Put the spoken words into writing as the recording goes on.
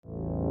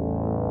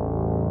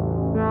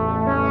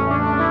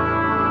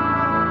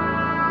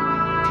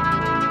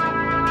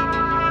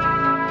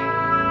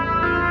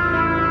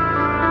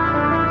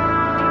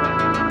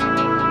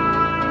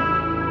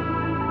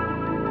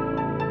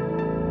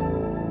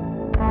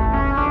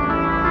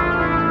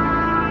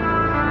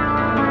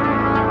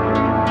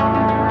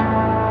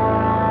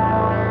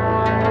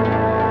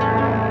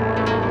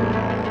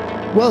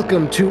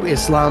Welcome to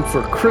Islam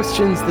for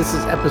Christians. This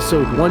is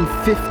episode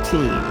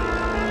 115,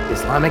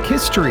 Islamic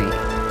History,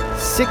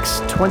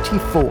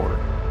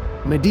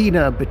 624,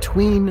 Medina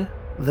between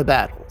the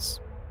battles.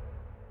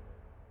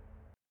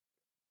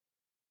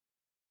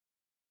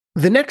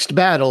 The next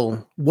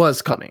battle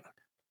was coming.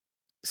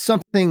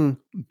 Something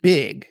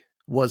big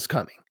was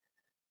coming.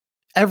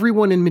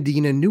 Everyone in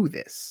Medina knew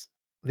this.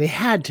 They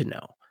had to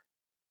know.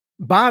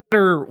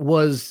 Badr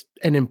was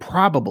an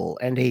improbable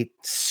and a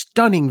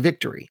stunning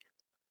victory.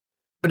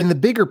 But in the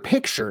bigger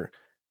picture,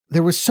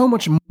 there was so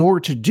much more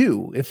to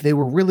do if they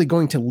were really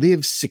going to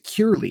live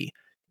securely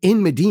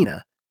in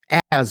Medina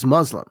as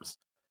Muslims.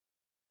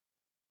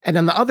 And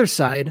on the other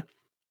side,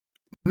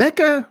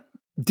 Mecca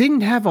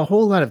didn't have a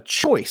whole lot of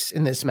choice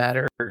in this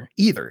matter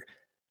either.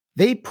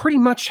 They pretty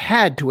much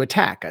had to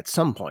attack at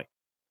some point,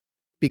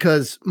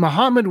 because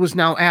Muhammad was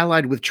now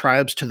allied with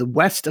tribes to the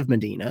west of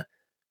Medina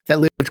that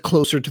lived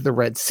closer to the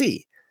Red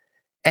Sea.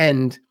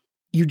 And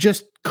you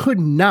just could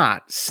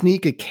not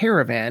sneak a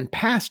caravan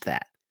past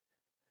that.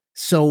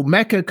 So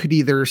Mecca could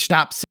either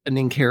stop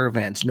sending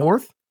caravans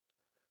north,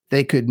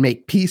 they could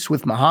make peace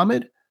with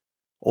Muhammad,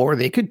 or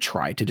they could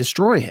try to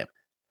destroy him.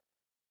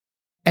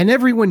 And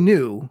everyone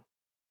knew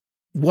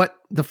what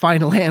the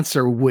final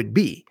answer would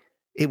be.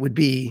 It would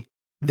be,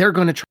 they're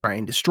going to try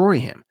and destroy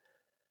him.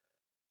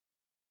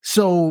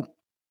 So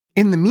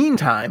in the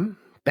meantime,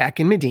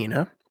 back in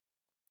Medina,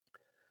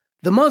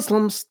 the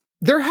Muslims,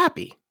 they're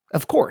happy.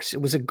 Of course,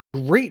 it was a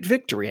great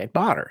victory at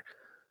Badr,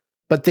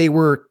 but they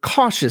were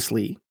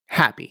cautiously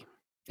happy.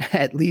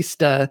 At least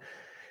the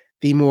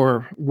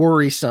more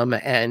worrisome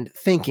and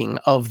thinking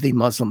of the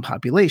Muslim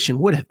population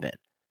would have been.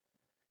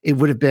 It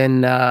would have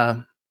been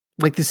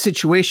like the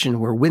situation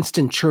where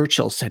Winston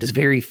Churchill said his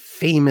very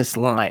famous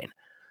line.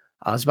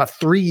 It was about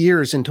 3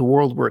 years into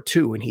World War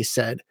II, and he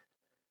said,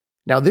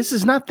 "Now this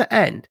is not the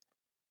end.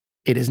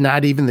 It is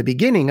not even the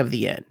beginning of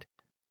the end,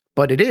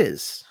 but it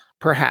is,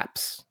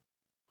 perhaps,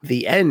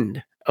 the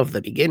end of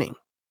the beginning."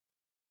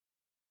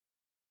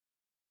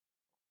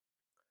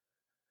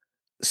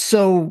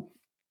 So,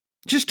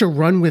 just to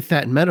run with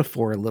that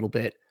metaphor a little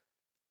bit,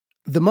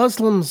 the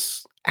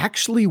Muslims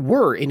actually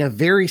were in a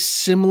very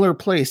similar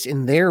place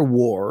in their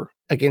war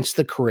against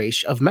the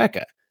Quraysh of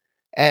Mecca,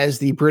 as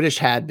the British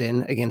had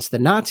been against the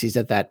Nazis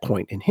at that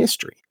point in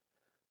history.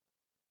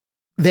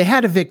 They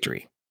had a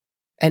victory,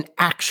 an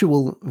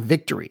actual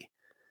victory,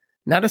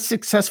 not a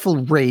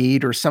successful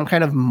raid or some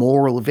kind of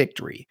moral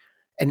victory,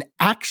 an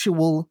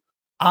actual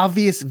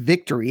obvious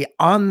victory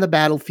on the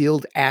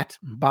battlefield at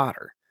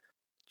Badr,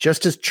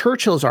 just as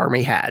Churchill's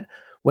army had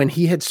when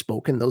he had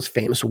spoken those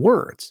famous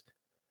words.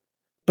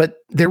 But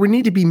there would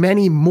need to be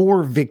many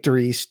more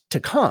victories to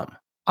come,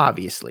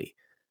 obviously.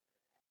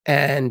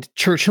 And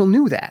Churchill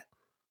knew that.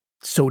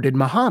 So did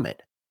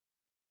Muhammad.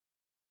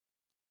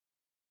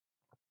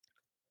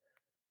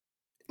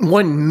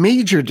 One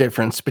major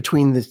difference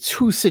between the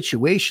two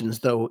situations,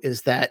 though,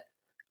 is that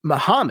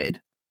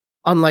Muhammad,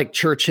 unlike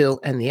Churchill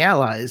and the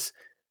Allies,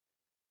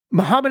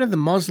 Muhammad and the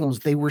Muslims,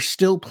 they were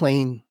still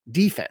playing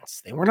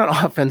defense. They were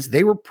not offense.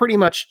 They were pretty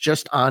much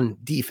just on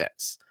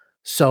defense.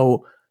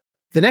 So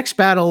the next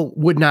battle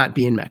would not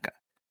be in Mecca.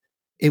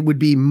 It would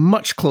be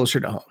much closer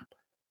to home.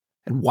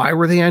 And why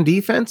were they on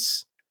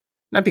defense?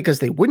 Not because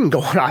they wouldn't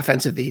go on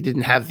offense if they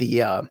didn't have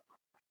the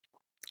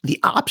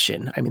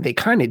option. I mean, they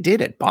kind of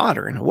did at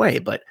Badr in a way,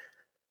 but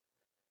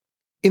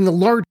in the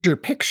larger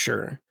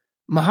picture,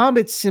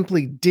 Muhammad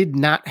simply did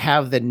not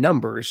have the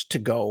numbers to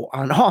go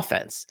on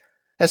offense,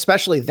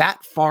 especially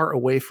that far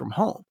away from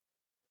home.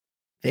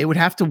 They would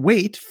have to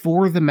wait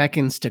for the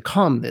Meccans to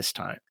come this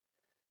time,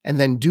 and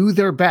then do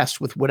their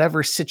best with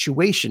whatever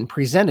situation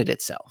presented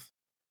itself.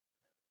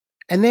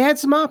 And they had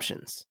some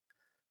options.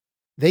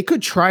 They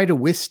could try to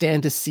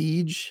withstand a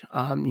siege,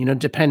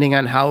 depending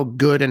on how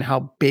good and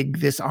how big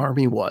this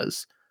army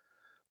was.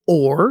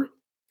 Or,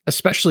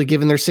 especially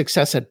given their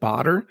success at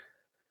Badr,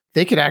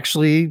 they could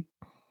actually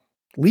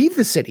leave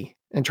the city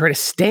and try to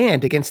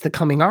stand against the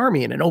coming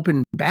army in an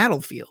open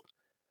battlefield.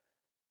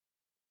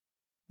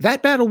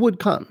 That battle would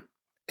come,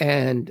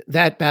 and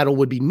that battle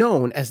would be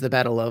known as the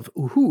Battle of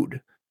Uhud,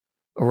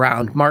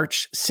 around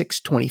March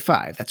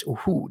 625. That's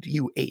Uhud,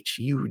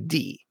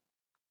 Uhud.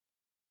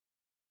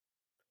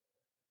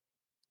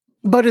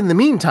 But in the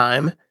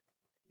meantime,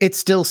 it's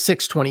still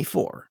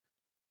 624.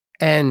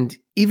 And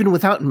even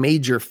without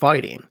major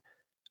fighting,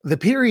 the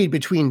period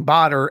between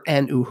Badr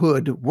and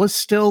Uhud was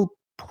still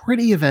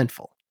pretty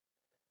eventful.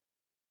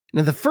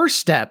 Now, the first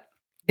step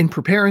in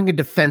preparing a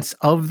defense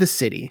of the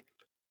city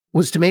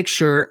was to make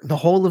sure the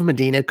whole of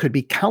Medina could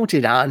be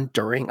counted on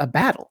during a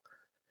battle.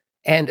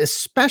 And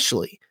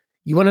especially,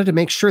 you wanted to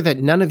make sure that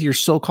none of your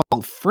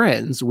so-called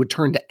friends would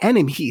turn to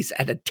enemies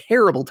at a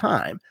terrible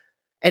time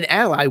and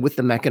ally with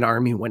the Meccan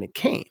army when it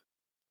came.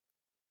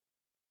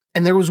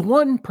 And there was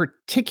one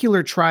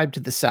particular tribe to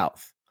the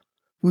south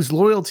whose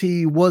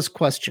loyalty was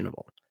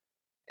questionable,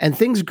 and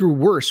things grew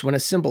worse when a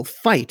simple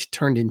fight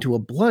turned into a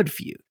blood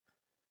feud.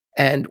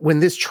 And when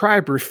this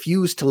tribe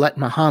refused to let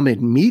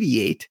Muhammad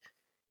mediate,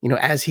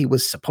 as he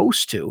was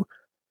supposed to,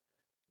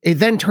 It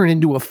then turned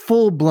into a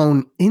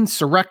full-blown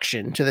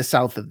insurrection to the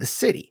south of the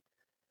city.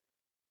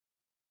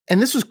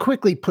 And this was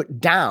quickly put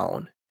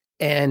down,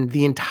 and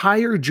the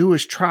entire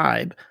Jewish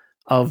tribe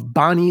of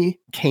Bani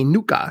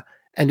Kenuka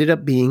ended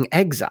up being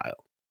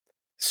exiled.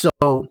 So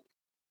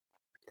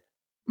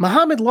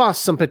Muhammad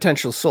lost some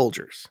potential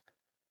soldiers,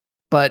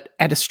 but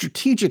at a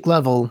strategic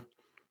level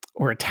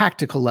or a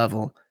tactical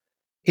level,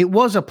 it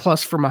was a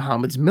plus for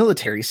Muhammad's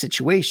military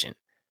situation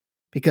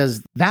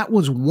because that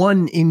was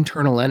one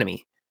internal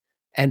enemy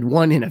and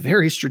one in a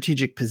very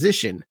strategic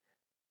position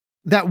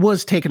that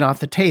was taken off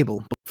the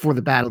table before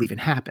the battle even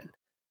happened.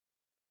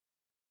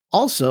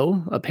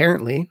 Also,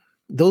 apparently,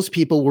 those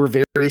people were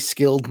very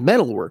skilled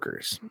metal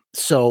workers.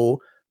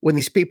 So when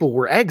these people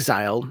were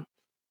exiled,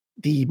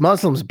 the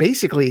Muslims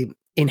basically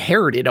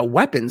inherited a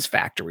weapons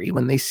factory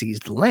when they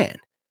seized the land.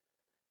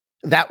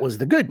 That was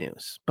the good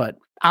news. But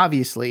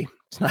obviously,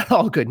 it's not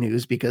all good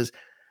news because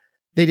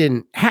they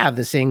didn't have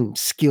the same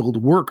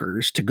skilled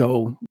workers to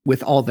go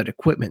with all that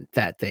equipment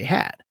that they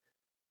had.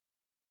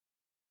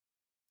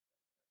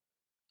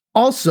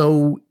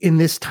 Also, in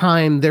this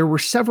time, there were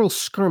several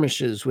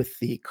skirmishes with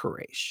the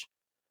Quraysh.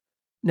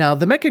 Now,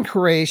 the Meccan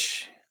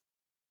Quraysh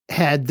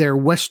had their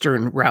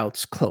western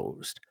routes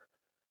closed,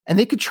 and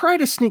they could try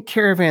to sneak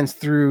caravans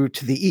through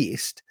to the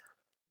east,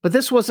 but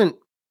this wasn't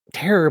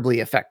terribly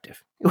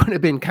effective. It would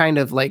have been kind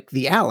of like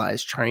the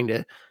Allies trying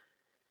to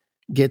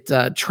get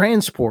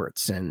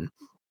transports and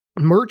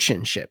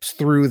merchant ships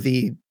through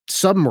the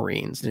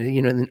submarines,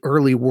 in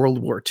early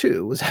World War II.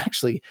 It was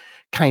actually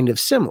kind of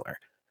similar.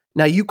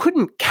 Now, you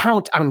couldn't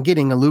count on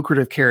getting a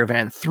lucrative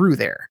caravan through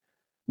there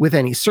with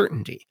any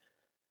certainty.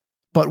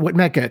 But what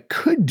Mecca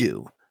could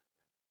do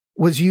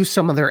was use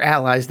some of their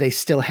allies they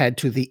still had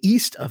to the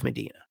east of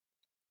Medina.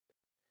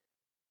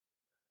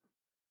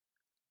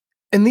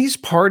 And these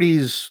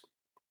parties,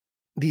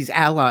 these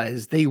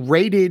allies, they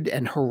raided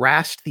and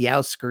harassed the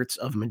outskirts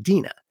of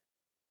Medina.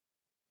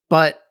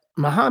 But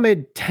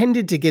Muhammad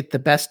tended to get the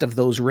best of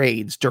those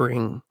raids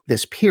during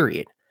this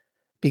period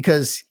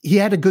because he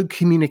had a good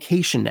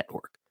communication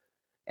network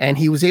and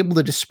he was able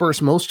to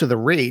disperse most of the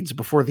raids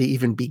before they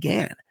even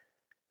began.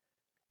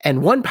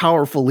 And one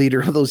powerful leader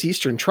of those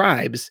eastern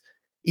tribes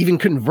even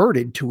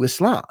converted to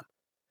Islam.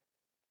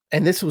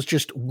 And this was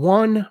just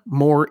one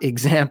more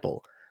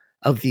example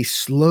of the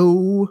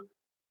slow,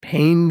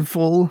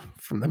 painful,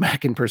 from the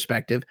Meccan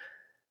perspective,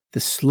 the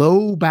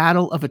slow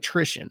battle of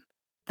attrition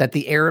that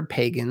the Arab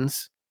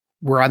pagans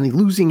were on the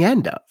losing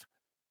end of.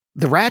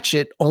 The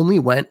ratchet only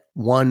went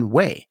one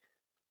way.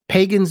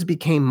 Pagans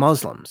became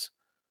Muslims,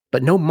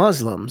 but no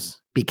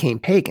Muslims became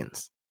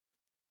pagans.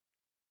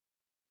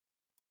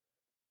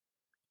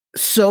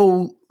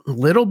 So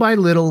little by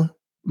little,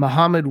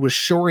 Muhammad was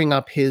shoring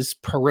up his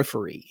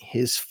periphery,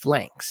 his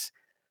flanks,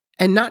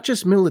 and not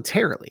just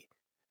militarily.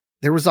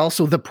 There was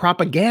also the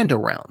propaganda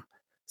realm,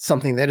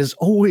 something that is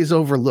always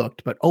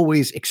overlooked, but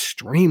always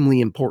extremely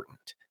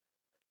important.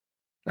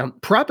 Now,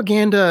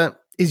 propaganda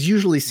is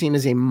usually seen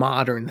as a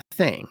modern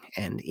thing,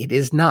 and it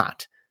is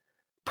not.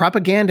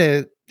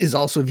 Propaganda is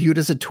also viewed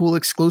as a tool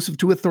exclusive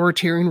to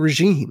authoritarian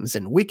regimes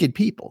and wicked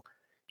people.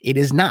 It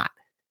is not.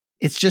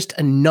 It's just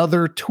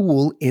another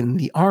tool in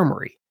the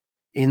armory,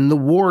 in the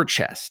war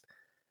chest.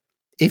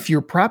 If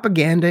your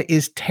propaganda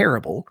is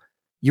terrible,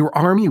 your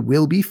army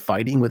will be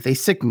fighting with a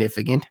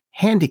significant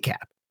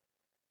handicap.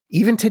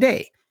 Even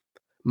today,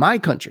 my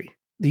country,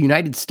 the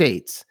United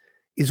States,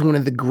 is one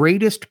of the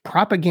greatest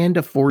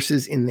propaganda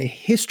forces in the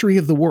history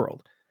of the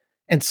world,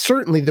 and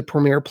certainly the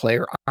premier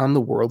player on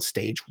the world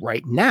stage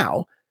right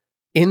now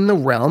in the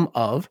realm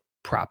of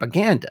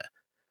propaganda.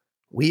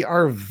 We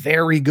are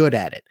very good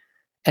at it,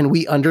 and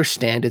we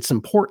understand its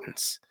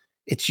importance,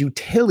 its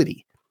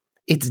utility,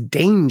 its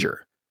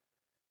danger,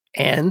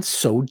 and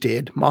so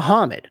did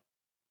Muhammad.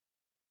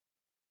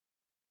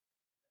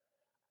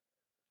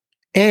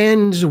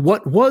 And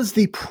what was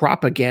the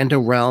propaganda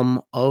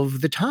realm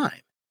of the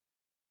time?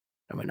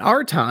 Now, in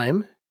our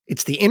time,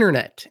 it's the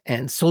internet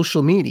and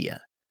social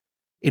media.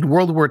 In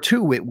World War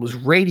II, it was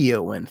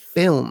radio and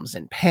films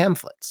and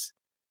pamphlets.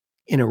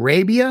 In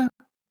Arabia,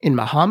 in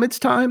Muhammad's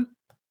time,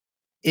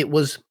 it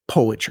was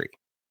poetry.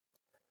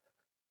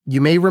 You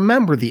may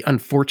remember the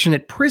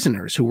unfortunate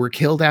prisoners who were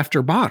killed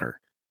after Badr.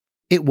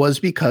 It was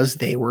because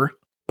they were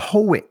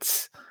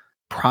poets,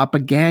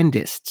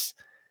 propagandists,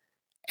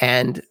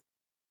 and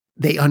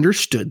they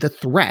understood the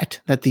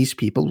threat that these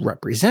people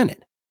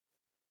represented.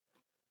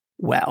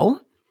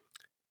 Well,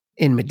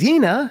 in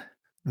Medina,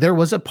 there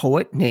was a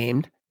poet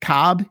named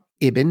Ka'b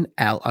ibn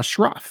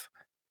al-Ashraf.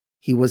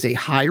 He was a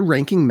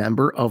high-ranking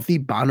member of the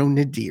Banu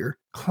Nadir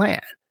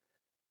clan.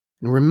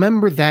 And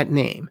remember that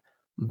name,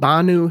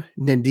 Banu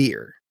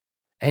Nadir,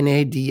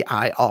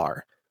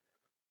 Nadir.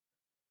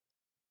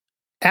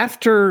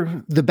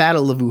 After the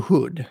Battle of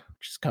Uhud,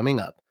 which is coming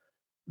up,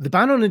 the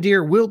Banu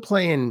Nadir will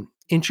play an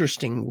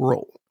interesting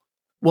role.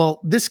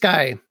 Well, this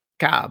guy,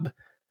 Ka'b,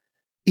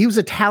 he was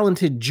a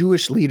talented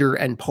Jewish leader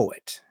and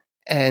poet,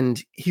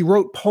 and he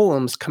wrote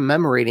poems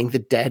commemorating the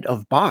dead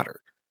of Badr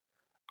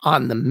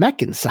on the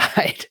Meccan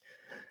side.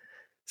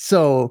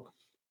 So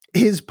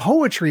His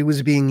poetry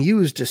was being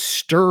used to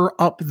stir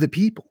up the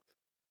people,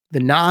 the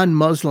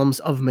non-Muslims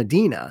of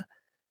Medina,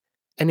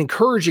 and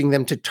encouraging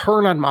them to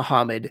turn on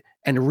Muhammad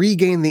and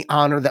regain the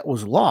honor that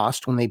was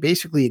lost when they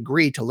basically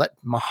agreed to let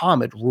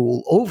Muhammad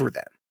rule over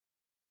them.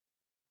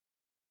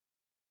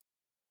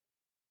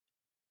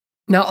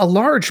 Now, a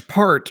large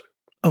part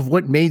of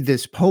what made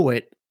this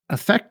poet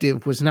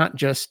effective was not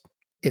just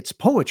its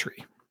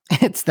poetry,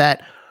 it's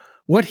that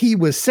what he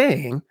was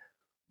saying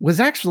was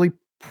actually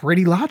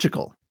pretty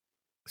logical.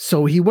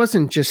 So he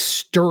wasn't just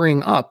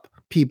stirring up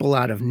people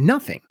out of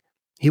nothing.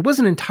 He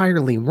wasn't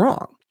entirely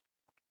wrong,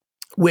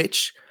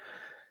 which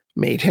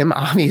made him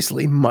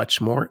obviously much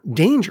more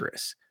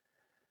dangerous.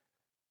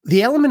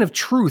 The element of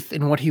truth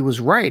in what he was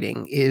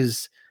writing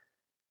is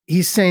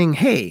he's saying,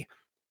 hey,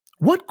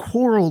 what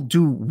quarrel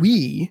do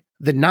we,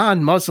 the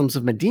non Muslims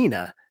of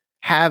Medina,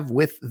 have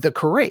with the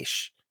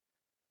Quraysh?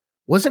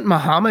 Wasn't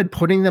Muhammad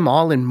putting them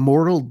all in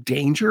mortal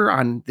danger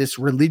on this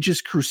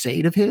religious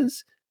crusade of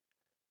his?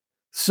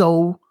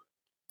 So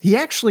he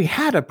actually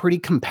had a pretty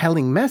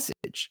compelling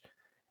message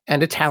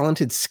and a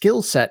talented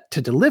skill set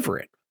to deliver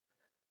it.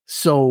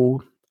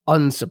 So,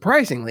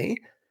 unsurprisingly,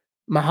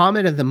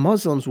 Muhammad and the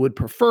Muslims would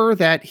prefer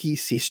that he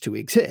cease to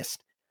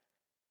exist.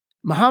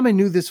 Muhammad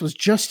knew this was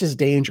just as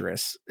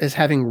dangerous as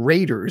having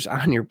raiders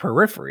on your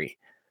periphery.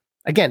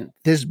 Again,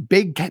 this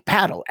big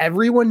battle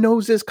everyone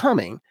knows is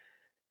coming.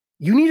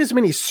 You need as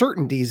many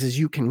certainties as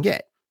you can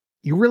get.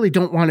 You really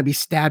don't want to be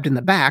stabbed in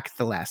the back at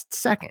the last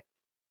second.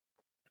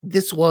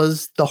 This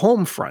was the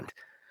home front,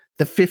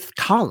 the fifth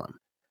column.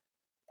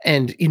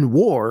 And in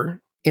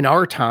war, in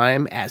our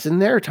time as in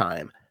their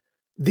time,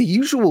 the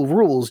usual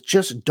rules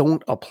just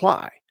don't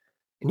apply.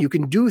 And you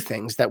can do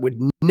things that would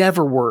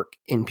never work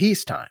in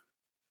peacetime.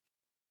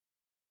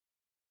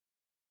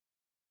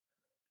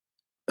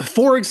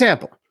 For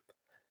example,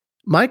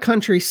 my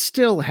country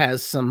still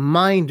has some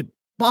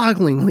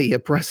mind-bogglingly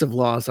oppressive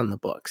laws on the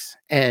books,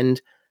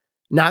 and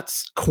not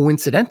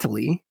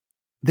coincidentally,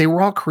 they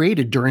were all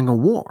created during a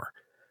war.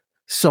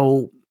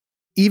 So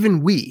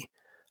even we,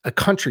 a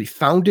country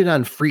founded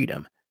on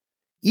freedom,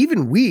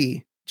 even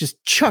we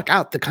just chuck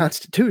out the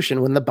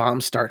Constitution when the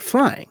bombs start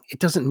flying. It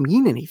doesn't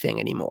mean anything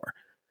anymore.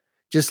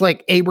 Just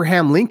like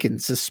Abraham Lincoln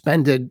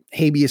suspended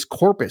habeas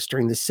corpus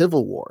during the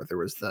Civil War, there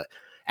was the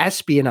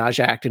Espionage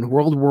Act in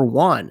World War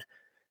I,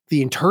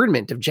 the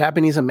internment of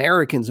Japanese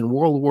Americans in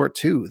World War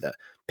II, the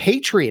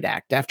Patriot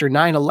Act after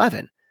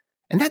 9/11.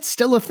 And that's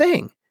still a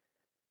thing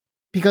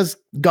because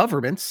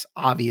governments,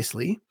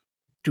 obviously,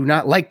 do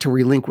not like to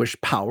relinquish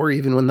power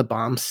even when the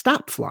bombs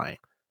stop flying.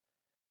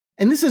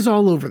 And this is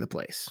all over the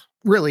place.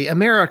 Really,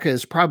 America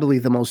is probably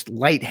the most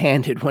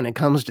light-handed when it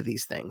comes to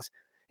these things.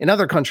 In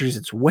other countries,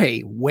 it's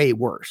way, way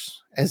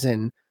worse. As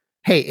in,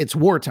 hey, it's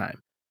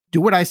wartime. Do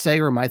what I say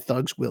or my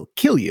thugs will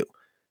kill you.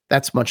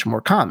 That's much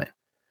more common.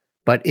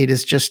 But it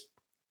is just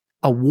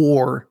a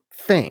war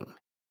thing.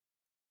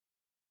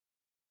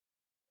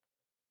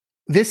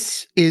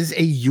 This is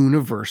a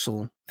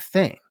universal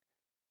thing.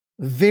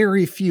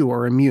 Very few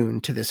are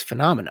immune to this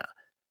phenomena.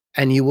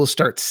 And you will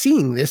start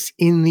seeing this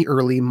in the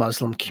early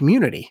Muslim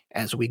community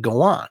as we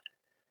go on.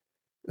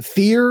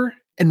 Fear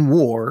and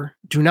war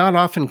do not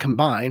often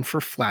combine for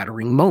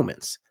flattering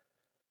moments.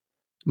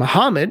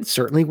 Muhammad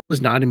certainly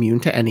was not immune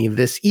to any of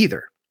this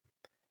either.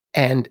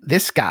 And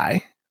this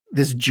guy,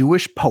 this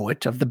Jewish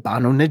poet of the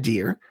Banu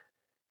Nadir,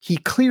 he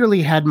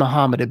clearly had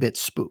Muhammad a bit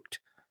spooked.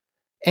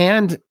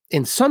 And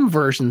in some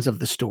versions of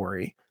the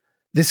story,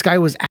 this guy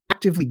was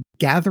actively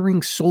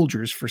gathering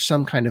soldiers for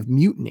some kind of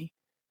mutiny.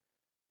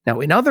 Now,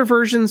 in other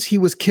versions, he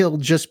was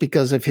killed just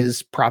because of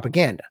his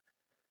propaganda.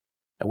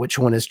 Now, which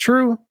one is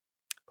true?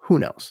 Who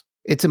knows?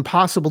 It's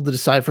impossible to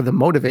decipher the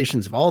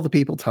motivations of all the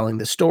people telling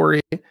the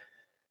story.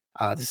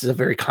 This is a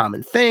very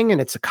common thing,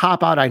 and it's a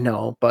cop-out, I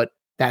know, but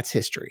that's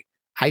history.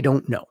 I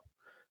don't know.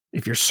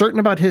 If you're certain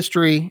about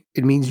history,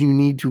 it means you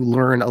need to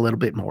learn a little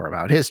bit more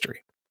about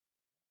history.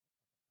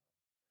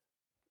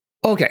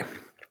 Okay,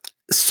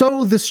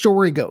 so the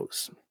story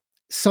goes.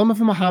 Some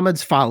of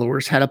Muhammad's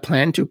followers had a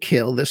plan to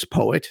kill this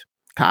poet,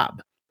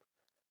 Ka'b,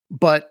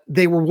 but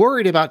they were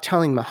worried about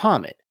telling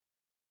Muhammad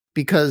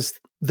because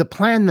the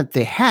plan that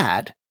they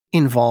had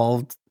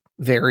involved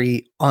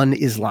very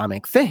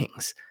un-Islamic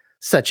things,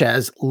 such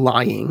as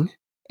lying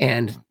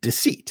and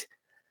deceit.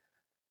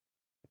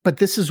 But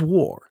this is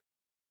war.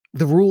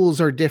 The rules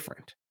are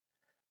different.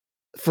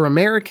 For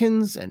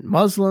Americans and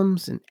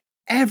Muslims and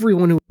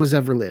everyone who has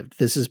ever lived,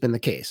 this has been the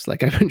case,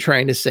 like I've been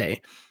trying to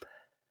say.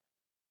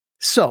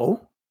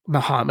 So,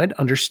 Muhammad,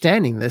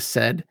 understanding this,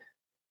 said,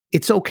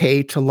 it's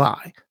okay to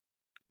lie.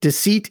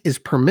 Deceit is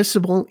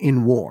permissible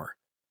in war.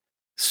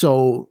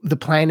 So the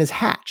plan is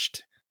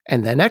hatched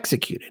and then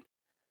executed.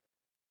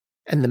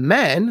 And the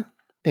men,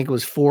 I think it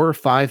was 4 or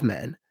 5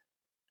 men,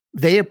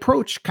 they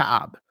approach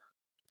Ka'b,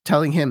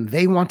 telling him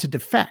they want to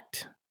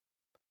defect.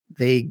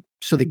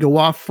 So they go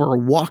off for a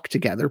walk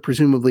together,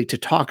 presumably to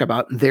talk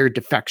about their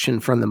defection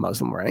from the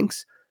Muslim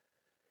ranks.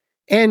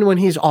 And when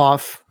he's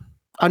off,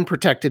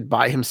 unprotected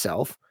by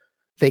himself,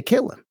 they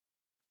kill him.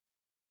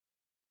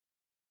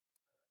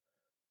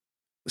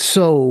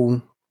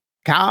 So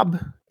Cobb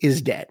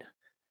is dead.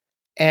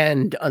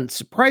 And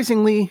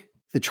unsurprisingly,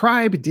 the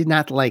tribe did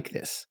not like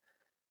this,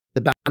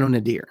 the Banu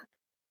Nadir.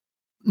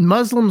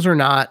 Muslims or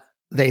not,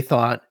 they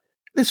thought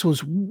this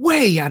was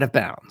way out of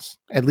bounds,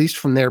 at least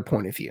from their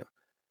point of view.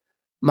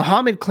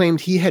 Muhammad claimed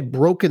he had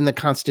broken the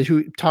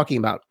constitution, talking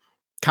about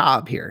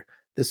Cobb here.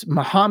 This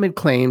Muhammad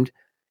claimed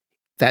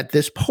that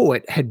this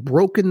poet had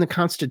broken the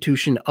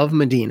constitution of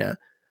Medina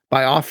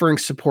by offering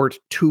support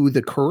to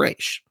the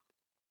Quraysh,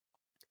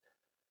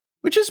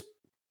 which is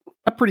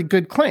a pretty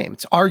good claim.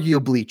 It's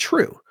arguably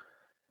true.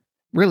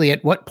 Really,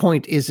 at what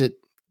point is it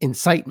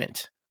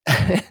incitement?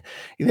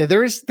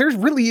 There's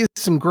really is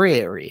some gray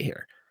area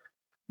here,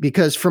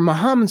 because from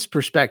Muhammad's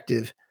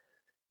perspective,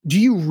 do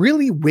you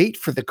really wait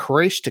for the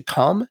Quraysh to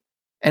come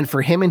and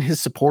for him and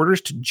his supporters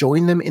to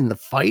join them in the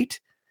fight,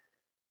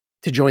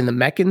 to join the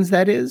Meccans,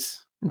 that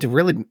is, and to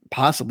really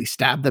possibly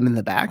stab them in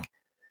the back?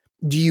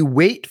 Do you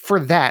wait for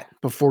that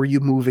before you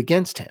move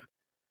against him?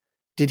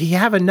 Did he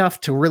have enough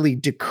to really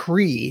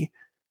decree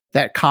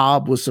that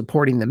Cobb was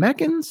supporting the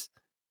Meccans?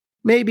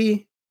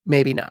 Maybe,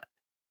 maybe not.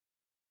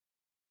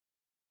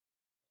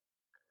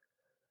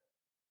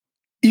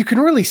 You can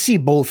really see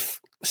both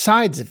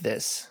sides of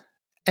this,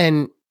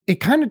 and it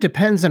kind of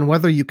depends on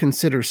whether you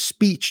consider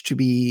speech to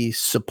be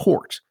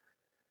support.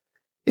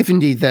 If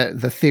indeed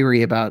the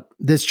theory about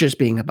this just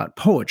being about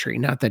poetry,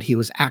 not that he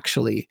was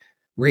actually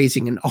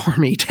raising an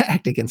army to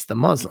act against the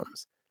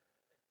Muslims.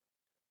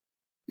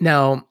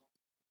 Now,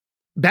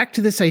 back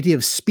to this idea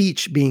of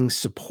speech being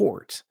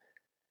support.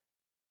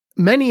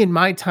 Many in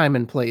my time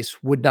and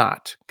place would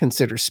not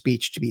consider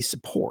speech to be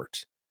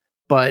support,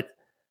 but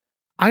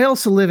I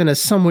also live in a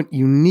somewhat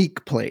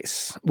unique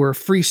place where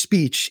free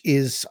speech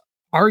is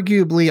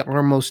arguably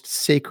our most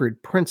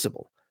sacred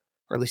principle,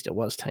 or at least it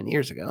was 10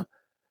 years ago.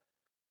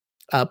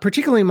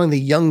 Particularly among the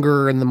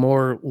younger and the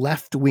more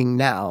left wing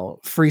now,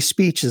 free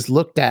speech is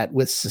looked at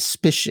with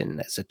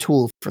suspicion as a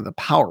tool for the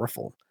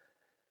powerful.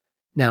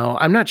 Now,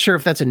 I'm not sure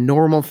if that's a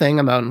normal thing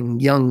among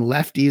young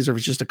lefties or if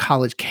it's just a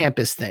college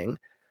campus thing,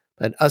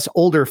 but us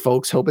older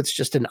folks hope it's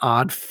just an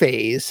odd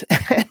phase.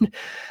 And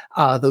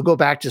they'll go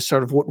back to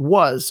sort of what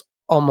was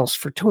almost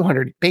for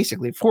 200,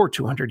 basically for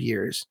 200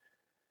 years,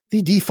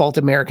 the default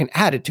American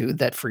attitude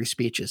that free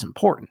speech is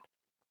important.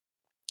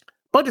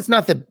 But it's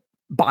not the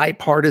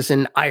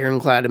bipartisan,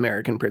 ironclad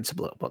American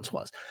principle it once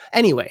was.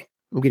 Anyway,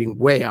 I'm getting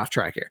way off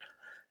track here.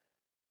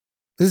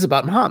 This is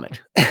about Muhammad.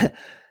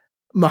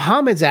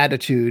 Muhammad's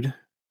attitude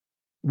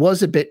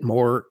was a bit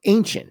more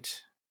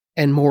ancient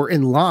and more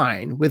in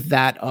line with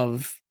that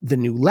of the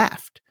new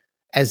left,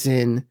 as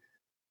in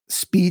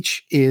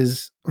speech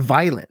is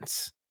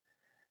violence.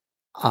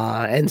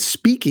 And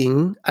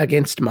speaking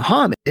against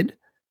Muhammad,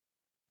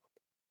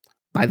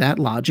 by that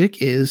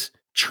logic, is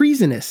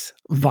treasonous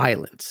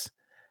violence.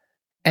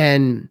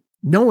 And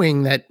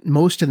knowing that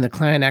most in the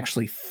clan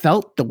actually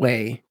felt the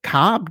way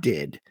Cobb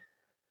did,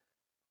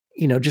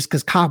 just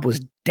because Cobb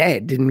was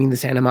dead didn't mean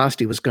this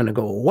animosity was going to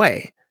go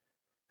away.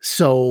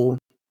 So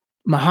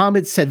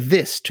Muhammad said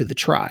this to the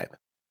tribe,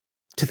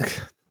 to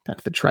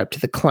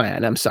the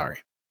clan, I'm sorry.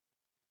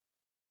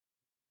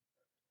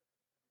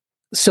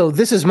 So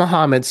this is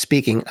Muhammad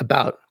speaking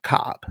about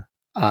Cobb.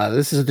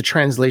 This is the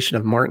translation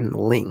of Martin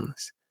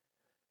Lings.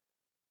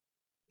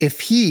 If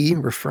he,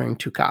 referring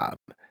to Cobb,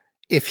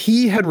 if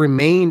he had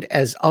remained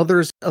as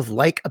others of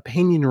like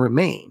opinion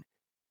remain,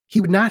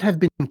 he would not have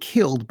been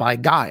killed by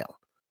guile.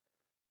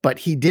 But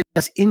he did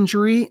us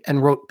injury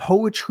and wrote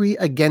poetry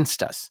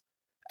against us.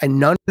 And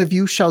none of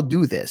you shall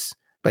do this,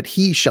 but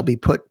he shall be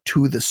put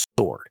to the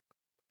sword.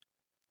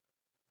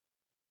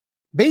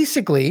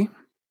 Basically,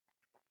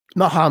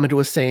 Muhammad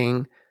was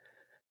saying,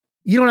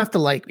 you don't have to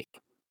like me,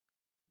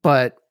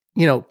 but,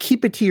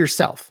 keep it to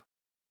yourself.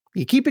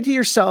 You keep it to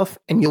yourself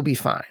and you'll be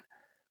fine.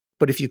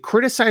 But if you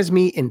criticize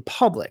me in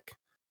public,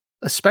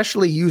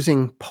 especially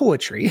using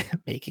poetry,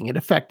 making it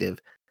effective,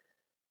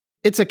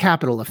 it's a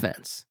capital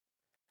offense.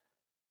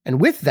 And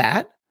with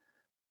that,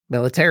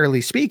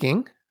 militarily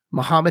speaking,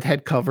 Muhammad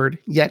had covered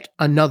yet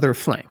another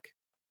flank,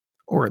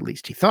 or at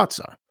least he thought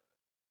so.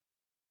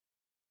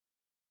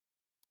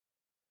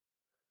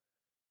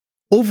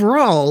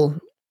 Overall,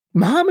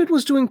 Muhammad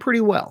was doing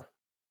pretty well.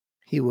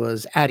 He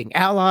was adding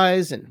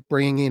allies and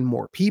bringing in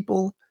more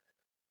people.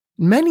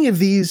 Many of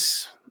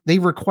these, they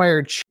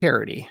required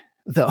charity,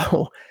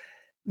 though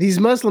these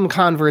Muslim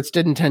converts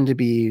didn't tend to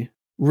be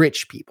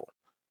rich people,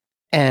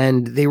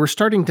 and they were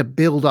starting to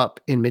build up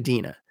in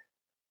Medina.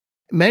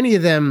 Many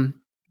of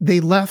them, they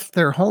left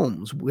their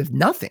homes with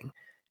nothing,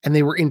 and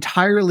they were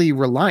entirely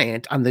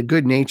reliant on the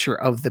good nature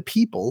of the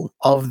people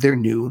of their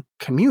new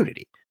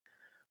community,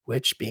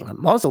 which, being a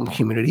Muslim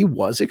community,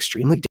 was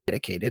extremely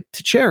dedicated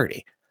to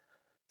charity.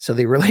 So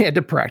they really had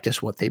to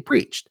practice what they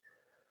preached.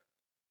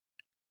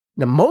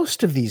 Now,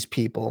 most of these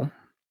people,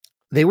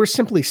 they were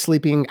simply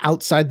sleeping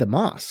outside the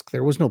mosque.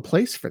 There was no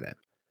place for them.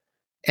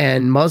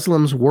 And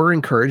Muslims were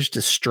encouraged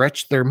to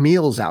stretch their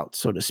meals out,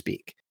 so to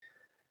speak.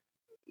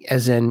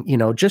 As in,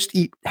 just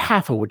eat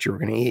half of what you were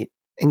going to eat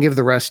and give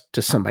the rest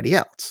to somebody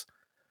else.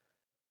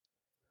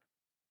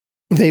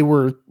 They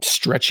were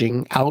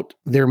stretching out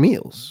their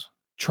meals,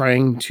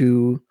 trying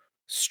to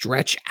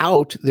stretch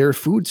out their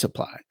food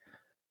supply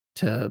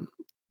to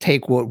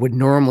take what would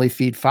normally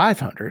feed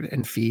 500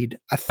 and feed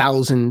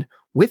 1,000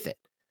 with it.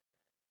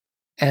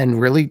 And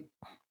really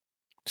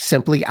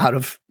simply out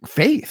of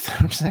faith,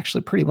 which is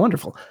actually pretty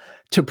wonderful,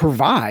 to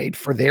provide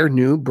for their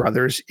new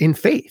brothers in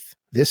faith.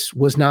 This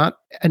was not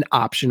an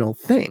optional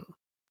thing.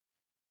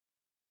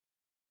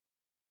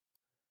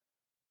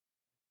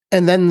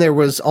 And then there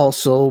was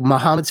also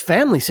Muhammad's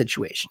family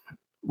situation,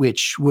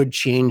 which would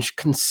change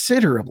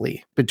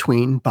considerably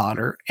between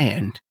Badr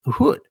and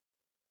Uhud.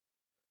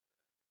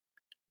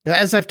 Now,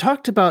 as I've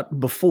talked about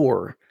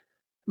before,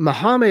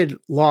 Muhammad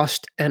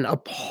lost an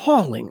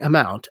appalling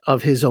amount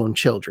of his own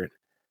children.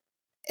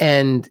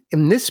 And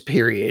in this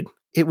period,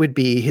 it would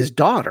be his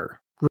daughter,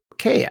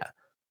 Ruqayya.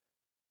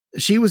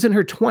 She was in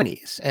her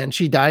 20s and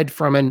she died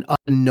from an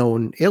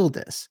unknown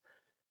illness.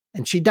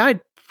 And she died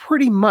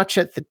pretty much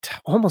at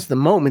almost the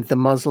moment the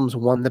Muslims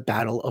won the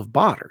Battle of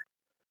Badr.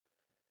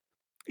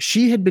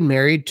 She had been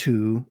married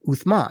to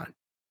Uthman.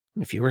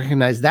 If you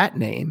recognize that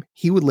name,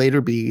 he would later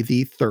be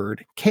the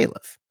third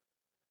caliph.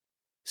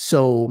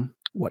 So,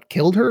 what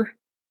killed her?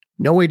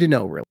 No way to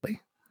know, really.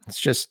 It's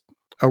just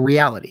a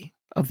reality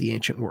of the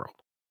ancient world.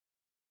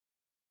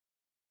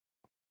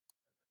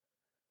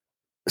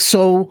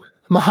 So,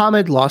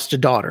 Muhammad lost a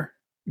daughter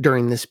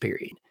during this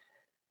period,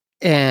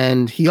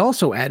 and he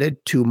also added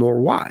 2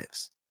 more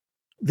wives.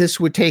 This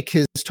would take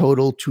his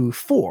total to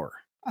 4,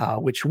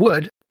 which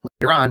would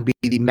later on be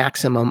the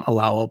maximum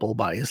allowable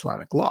by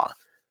Islamic law.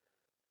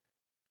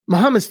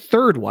 Muhammad's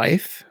third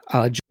wife,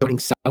 joining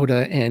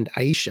Sauda and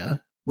Aisha,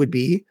 would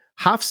be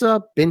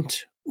Hafsa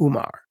bint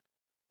Umar.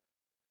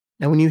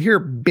 Now, when you hear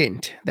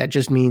bint, that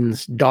just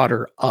means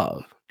daughter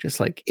of, just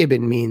like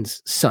Ibn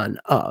means son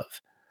of.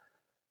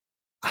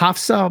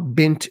 Hafsa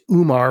bint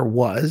Umar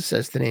was,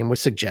 as the name would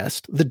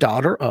suggest, the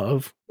daughter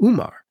of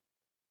Umar,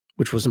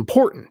 which was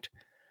important.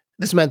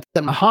 This meant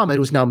that Muhammad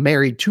was now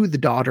married to the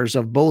daughters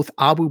of both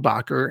Abu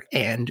Bakr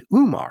and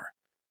Umar,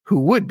 who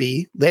would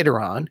be, later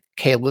on,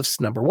 caliphs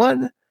number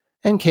 1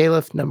 and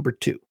caliph number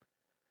 2.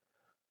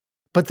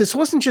 But this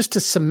wasn't just to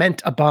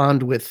cement a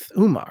bond with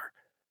Umar.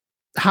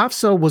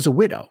 Hafsa was a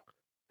widow.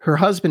 Her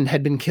husband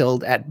had been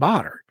killed at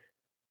Badr.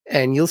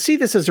 And you'll see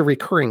this as a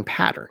recurring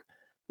pattern.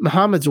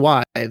 Muhammad's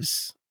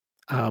wives,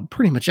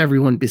 pretty much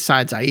everyone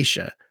besides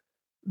Aisha,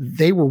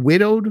 they were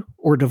widowed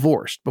or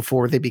divorced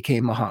before they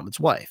became Muhammad's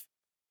wife.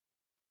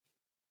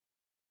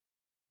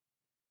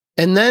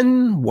 And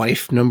then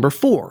wife number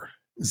 4,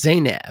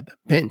 Zainab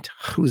bint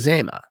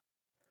Khuzaimah.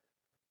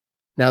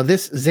 Now,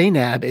 this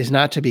Zainab is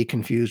not to be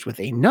confused with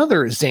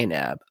another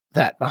Zainab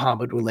that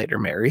Muhammad would later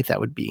marry. That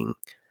would be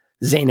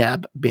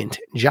Zainab bint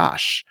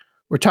Jahsh.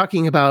 We're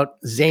talking about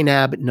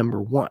Zainab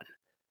number 1.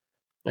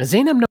 Now,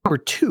 Zainab number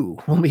 2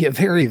 will be a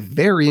very,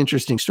 very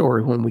interesting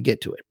story when we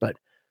get to it, but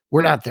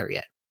we're not there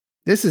yet.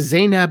 This is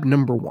Zainab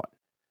number 1.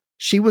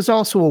 She was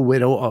also a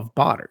widow of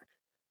Badr.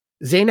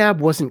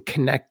 Zainab wasn't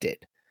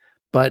connected,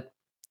 but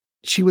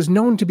she was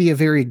known to be a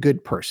very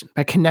good person.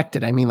 By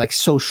connected, I mean like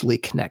socially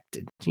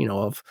connected,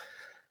 of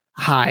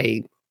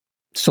high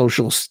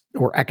social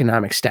or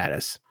economic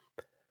status.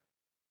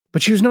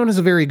 But she was known as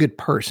a very good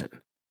person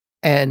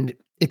and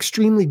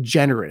extremely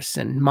generous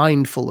and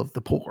mindful of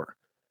the poor.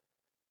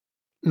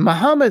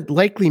 Muhammad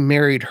likely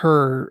married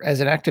her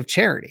as an act of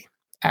charity,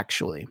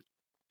 actually,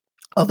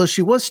 although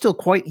she was still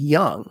quite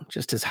young,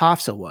 just as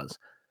Hafsa was.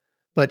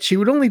 But she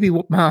would only be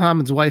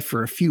Muhammad's wife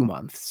for a few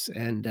months,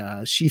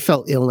 and she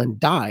fell ill and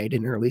died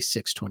in early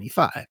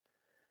 625.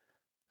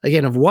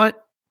 Again, of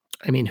what?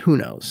 I mean, who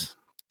knows?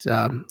 It's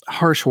a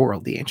harsh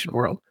world, the ancient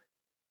world.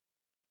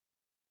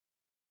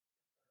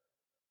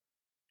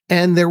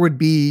 And there would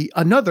be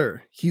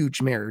another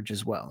huge marriage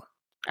as well.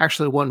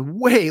 Actually, one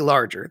way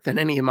larger than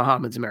any of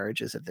Muhammad's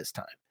marriages at this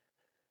time.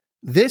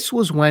 This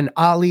was when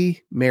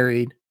Ali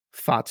married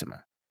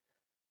Fatima.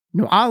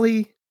 Now,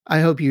 Ali,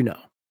 I hope you know.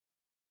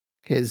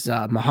 His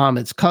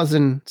Muhammad's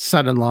cousin,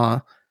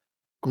 son-in-law,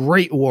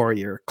 great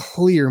warrior,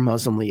 clear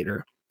Muslim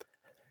leader.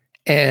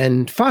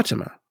 And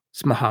Fatima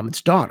is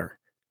Muhammad's daughter.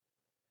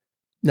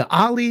 Now,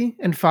 Ali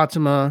and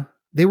Fatima,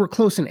 they were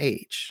close in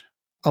age,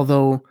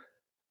 although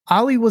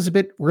Ali was a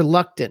bit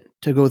reluctant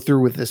to go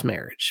through with this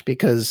marriage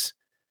because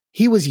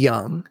he was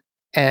young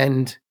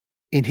and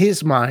in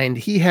his mind,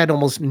 he had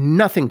almost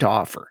nothing to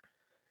offer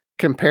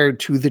compared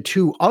to the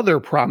 2 other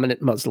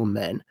prominent Muslim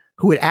men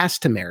who had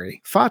asked to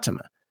marry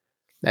Fatima,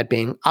 that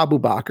being Abu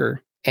Bakr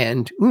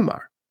and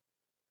Umar.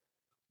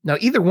 Now,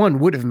 either one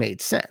would have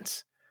made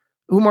sense.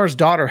 Umar's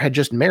daughter had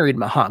just married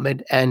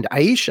Muhammad, and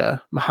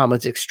Aisha,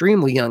 Muhammad's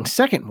extremely young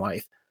second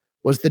wife,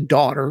 was the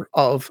daughter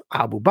of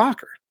Abu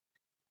Bakr.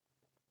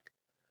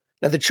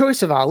 Now, the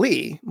choice of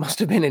Ali must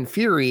have been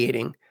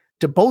infuriating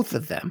to both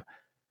of them,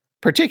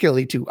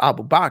 particularly to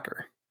Abu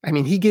Bakr. I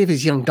mean, he gave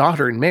his young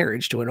daughter in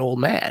marriage to an old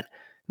man.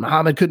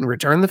 Muhammad couldn't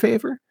return the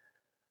favor,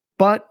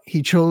 but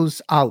he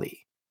chose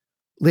Ali,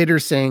 later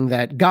saying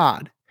that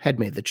God had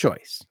made the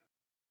choice.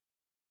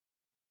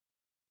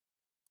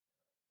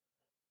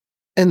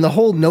 And the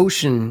whole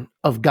notion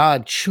of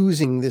God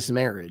choosing this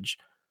marriage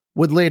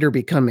would later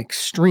become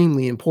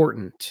extremely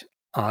important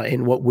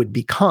in what would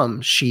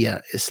become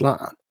Shia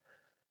Islam.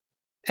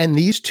 And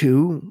these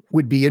two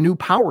would be a new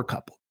power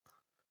couple,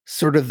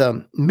 sort of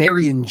the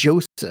Mary and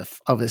Joseph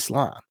of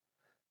Islam,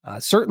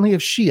 certainly of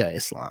Shia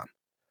Islam.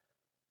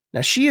 Now,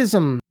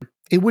 Shiism,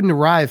 it wouldn't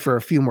arrive for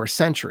a few more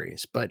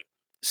centuries, but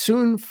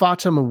soon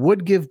Fatima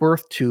would give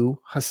birth to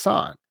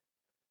Hassan,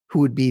 who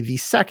would be the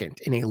second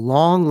in a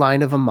long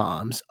line of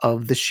imams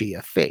of the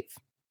Shia faith.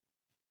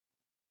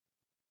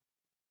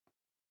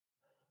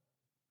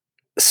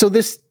 So,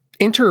 this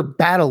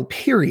inter-battle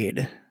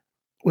period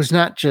was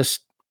not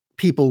just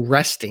people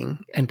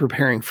resting and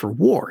preparing for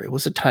war, it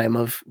was a time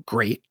of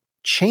great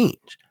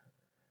change.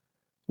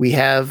 We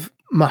have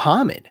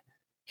Muhammad.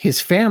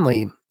 His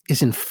family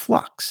is in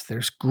flux.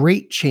 There's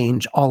great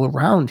change all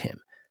around him.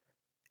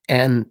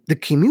 And the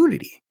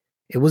community,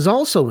 it was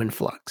also in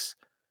flux.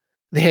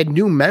 They had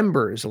new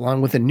members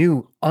along with a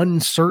new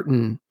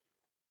uncertain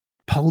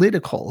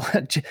political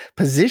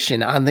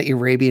position on the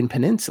Arabian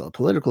Peninsula,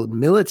 political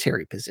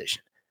military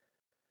position.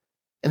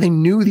 And they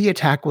knew the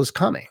attack was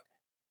coming.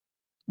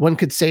 One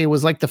could say it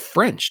was like the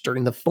French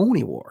during the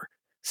Phoney War,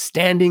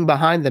 standing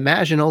behind the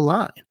Maginot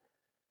Line.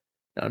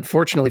 Now,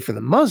 unfortunately for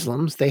the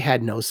Muslims, they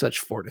had no such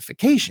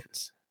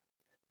fortifications.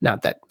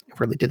 Not that it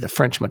really did the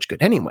French much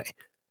good anyway.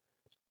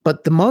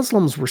 But the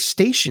Muslims were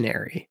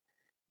stationary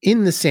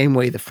in the same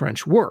way the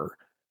French were,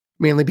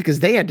 mainly because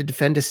they had to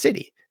defend a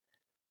city.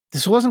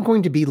 This wasn't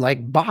going to be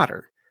like Badr.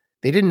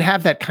 They didn't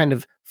have that kind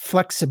of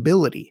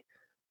flexibility,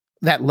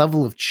 that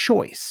level of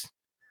choice,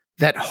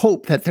 that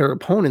hope that their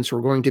opponents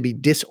were going to be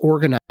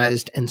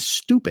disorganized and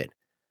stupid.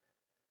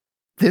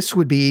 This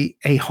would be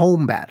a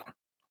home battle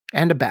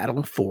and a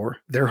battle for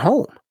their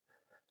home.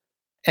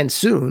 And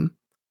soon,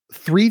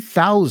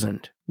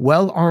 3,000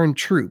 well-armed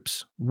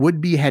troops would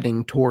be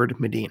heading toward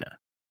Medina.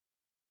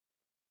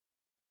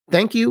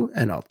 Thank you,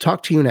 and I'll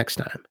talk to you next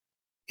time.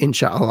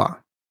 Inshallah.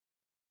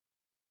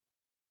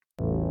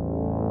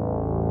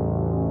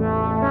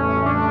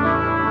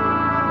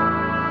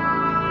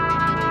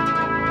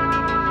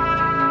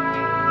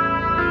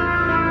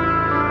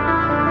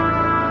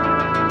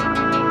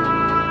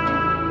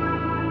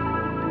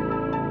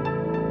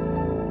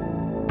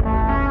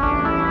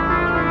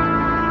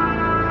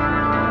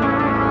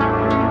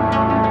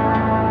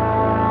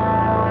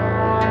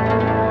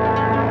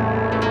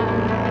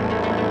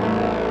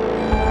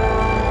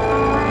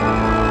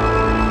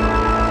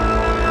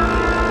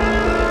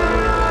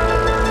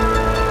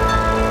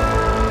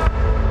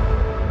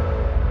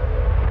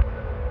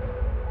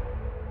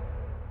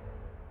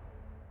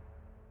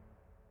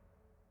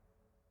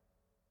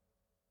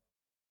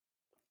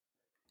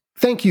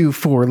 Thank you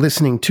for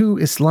listening to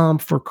Islam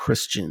for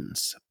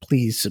Christians.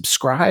 Please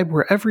subscribe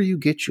wherever you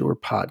get your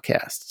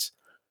podcasts.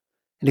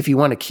 And if you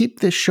want to keep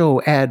this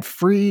show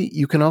ad-free,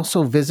 you can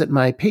also visit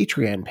my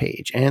Patreon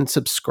page and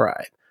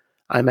subscribe.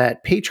 I'm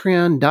at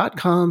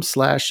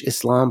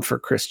patreon.com/Islam for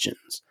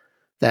Christians.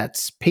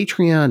 That's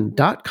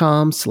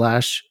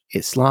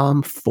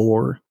patreon.com/Islam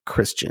for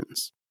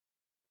Christians.